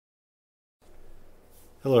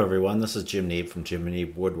Hello everyone, this is Jim Neeb from Jim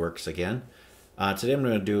Neeb Woodworks again. Today I'm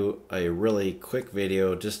going to do a really quick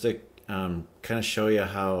video just to kind of show you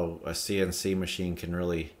how a CNC machine can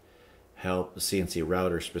really help, a CNC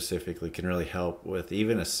router specifically can really help with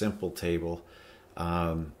even a simple table.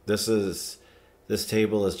 This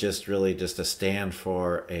table is just really just a stand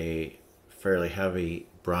for a fairly heavy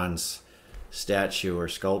bronze statue or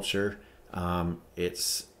sculpture.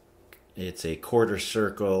 It's a quarter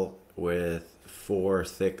circle with four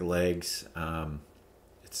thick legs.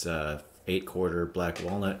 It's a 8/4 black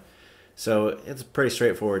walnut, so it's a pretty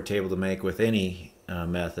straightforward table to make with any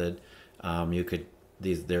method.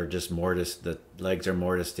 They're just mortised. The legs are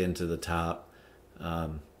mortised into the top.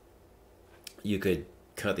 You could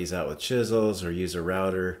cut these out with chisels or use a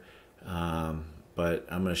router, but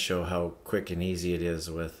I'm going to show how quick and easy it is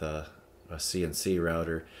with a CNC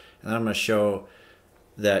router, and I'm going to show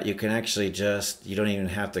that you can actually you don't even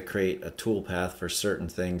have to create a tool path for certain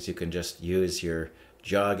things. You can just use your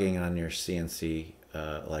jogging on your CNC,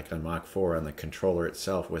 like on Mach 4 on the controller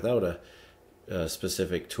itself, without a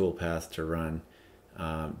specific tool path to run,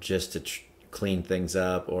 just to clean things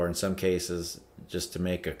up, or in some cases just to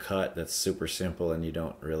make a cut that's super simple and you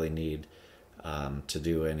don't really need to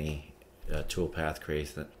do any tool path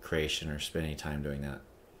creation or spend any time doing that.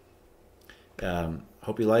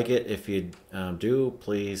 Hope you like it. If you do,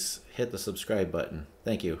 please hit the subscribe button.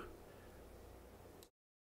 Thank you.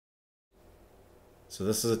 So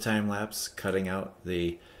this is a time lapse cutting out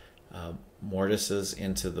the mortises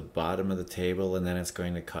into the bottom of the table, and then it's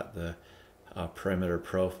going to cut the perimeter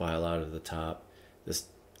profile out of the top. This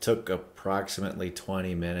took approximately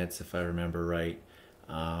 20 minutes if I remember right,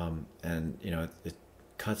 and it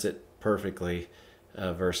cuts it perfectly.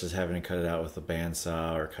 Versus having to cut it out with a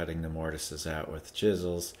bandsaw or cutting the mortises out with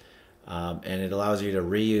chisels. And it allows you to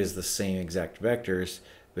reuse the same exact vectors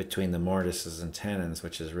between the mortises and tenons,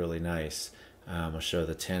 which is really nice. I'll show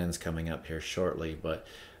the tenons coming up here shortly, but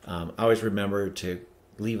always remember to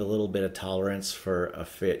leave a little bit of tolerance for a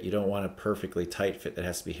fit. You don't want a perfectly tight fit that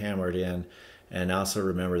has to be hammered in, and also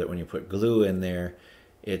remember that when you put glue in there,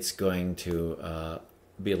 it's going to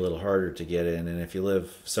be a little harder to get in. And if you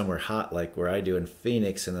live somewhere hot like where I do in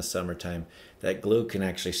Phoenix in the summertime, that glue can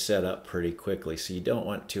actually set up pretty quickly, so you don't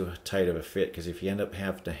want too tight of a fit, because if you end up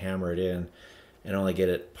having to hammer it in and only get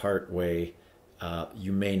it part way,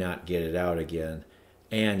 you may not get it out again,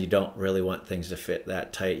 and you don't really want things to fit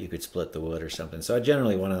that tight. You could split the wood or something. So I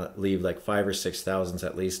generally want to leave like 5 or 6 thousandths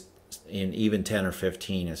at least, in even 10 or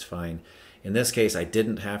 15 is fine. In this case I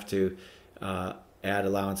didn't have to add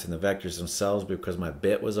allowance in the vectors themselves because my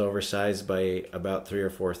bit was oversized by about 3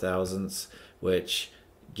 or 4 thousandths, which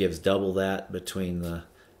gives double that between the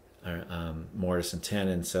mortise and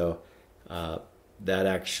tenon. So that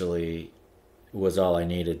actually was all I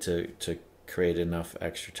needed to create enough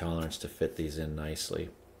extra tolerance to fit these in nicely.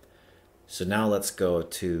 So now let's go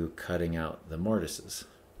to cutting out the mortises,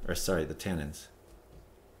 or sorry, the tenons.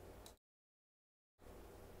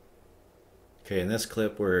 Okay, in this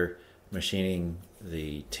clip we're machining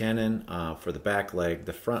the tenon for the back leg.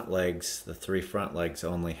 The front legs, the 3 front legs,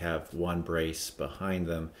 only have one brace behind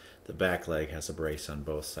them. The back leg has a brace on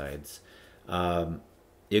both sides.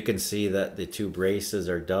 You can see that the 2 braces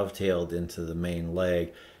are dovetailed into the main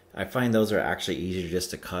leg. I find those are actually easier just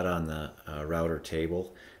to cut on the router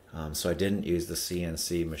table. So I didn't use the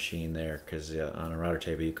CNC machine there, because on a router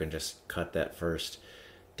table you can just cut that first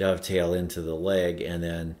dovetail into the leg and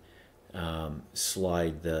then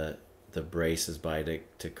slide the braces by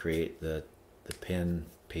to create the pin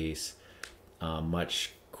piece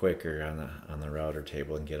much quicker on the router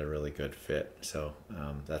table and get a really good fit. So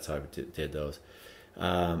that's how I did those.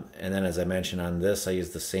 And then, as I mentioned, on this I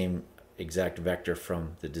used the same exact vector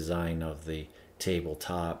from the design of the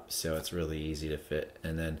tabletop, so it's really easy to fit.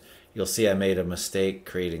 And then you'll see I made a mistake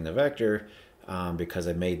creating the vector because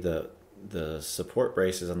I made the support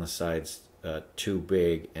braces on the sides too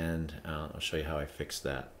big, and I'll show you how I fixed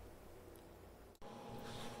that.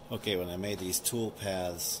 Okay, when I made these tool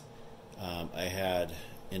paths, I had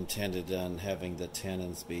intended on having the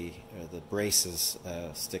tenons or the braces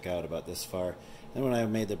stick out about this far. Then when I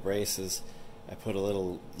made the braces, I put a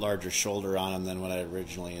little larger shoulder on them than what I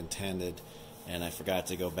originally intended, and I forgot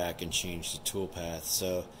to go back and change the tool path.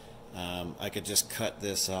 So I could just cut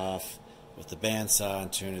this off with the bandsaw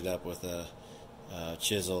and tune it up with a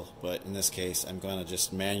chisel, but in this case I'm going to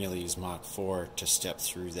just manually use Mach 4 to step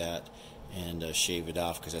through that and shave it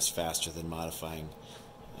off, because that's faster than modifying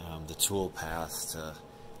the tool path to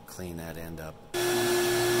clean that end up.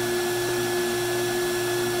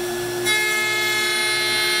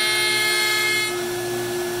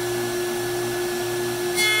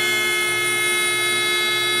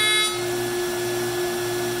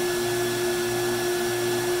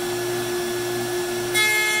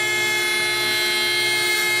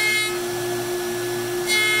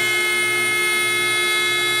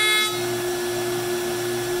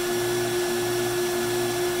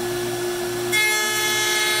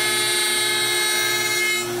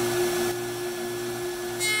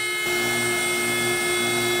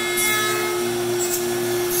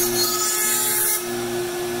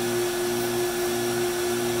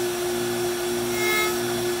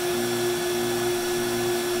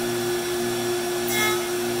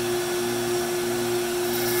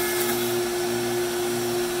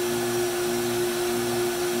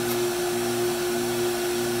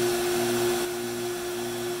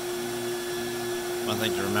 One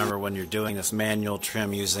thing to remember when you're doing this manual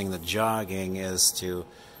trim using the jogging is to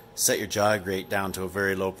set your jog rate down to a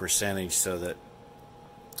very low percentage so that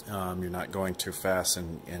you're not going too fast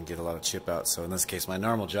and get a lot of chip out. So in this case, my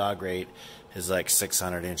normal jog rate is like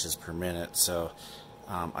 600 inches per minute, so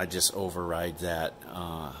I just override that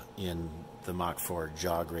in the Mach 4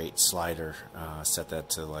 jog rate slider, set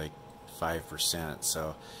that to like 5%,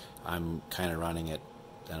 so I'm kind of running it,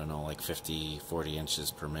 I don't know, like 40 inches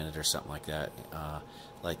per minute or something like that,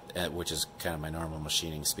 which is kind of my normal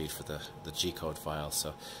machining speed for the G-code file.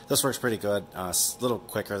 So this works pretty good. It's a little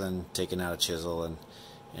quicker than taking out a chisel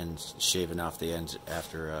and shaving off the end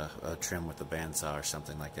after a trim with the bandsaw or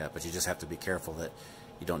something like that. But you just have to be careful that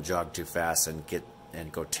you don't jog too fast and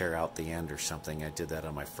go tear out the end or something. I did that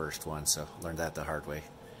on my first one, so learned that the hard way.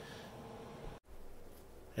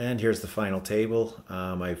 And here's the final table.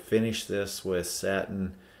 I finished this with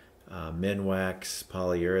satin Minwax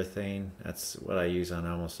polyurethane. That's what I use on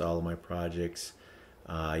almost all of my projects.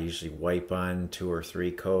 I usually wipe on 2 or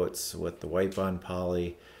 3 coats with the wipe on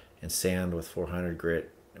poly and sand with 400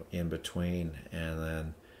 grit in between,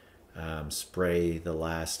 and then spray the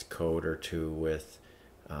last coat or 2 with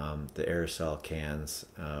the aerosol cans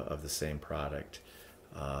of the same product.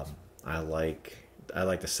 I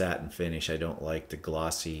like the satin finish. I don't like the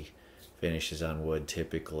glossy finishes on wood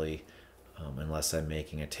typically, unless I'm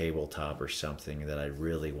making a tabletop or something that I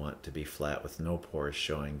really want to be flat with no pores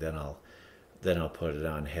showing. Then I'll put it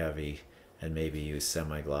on heavy and maybe use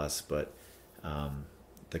semi-gloss. But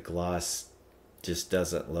the gloss just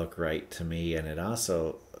doesn't look right to me, and it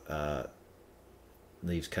also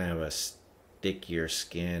leaves kind of a stickier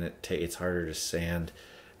skin. It's harder to sand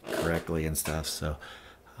correctly and stuff. So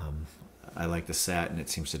I like the satin. It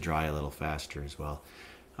seems to dry a little faster as well.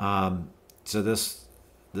 So this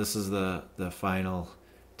is the final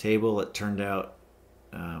table. It turned out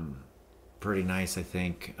pretty nice, I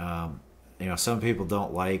think. You know, some people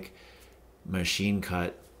don't like machine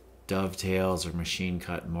cut dovetails or machine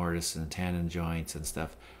cut mortise and tenon joints and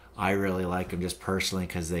stuff. I really like them just personally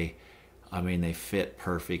because they fit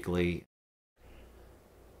perfectly.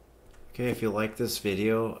 Okay, if you like this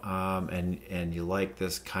video and you like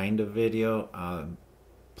this kind of video,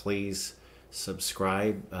 please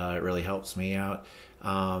subscribe. It really helps me out.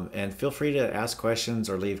 And feel free to ask questions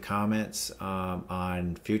or leave comments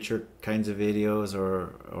on future kinds of videos,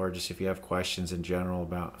 or just if you have questions in general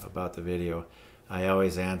about the video. I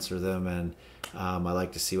always answer them, and I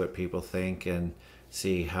like to see what people think and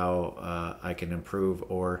see how I can improve,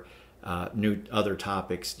 or new other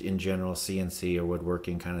topics in general, CNC or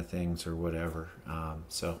woodworking kind of things or whatever.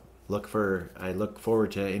 So I look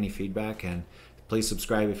forward to any feedback, and please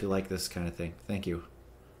subscribe if you like this kind of thing. Thank you.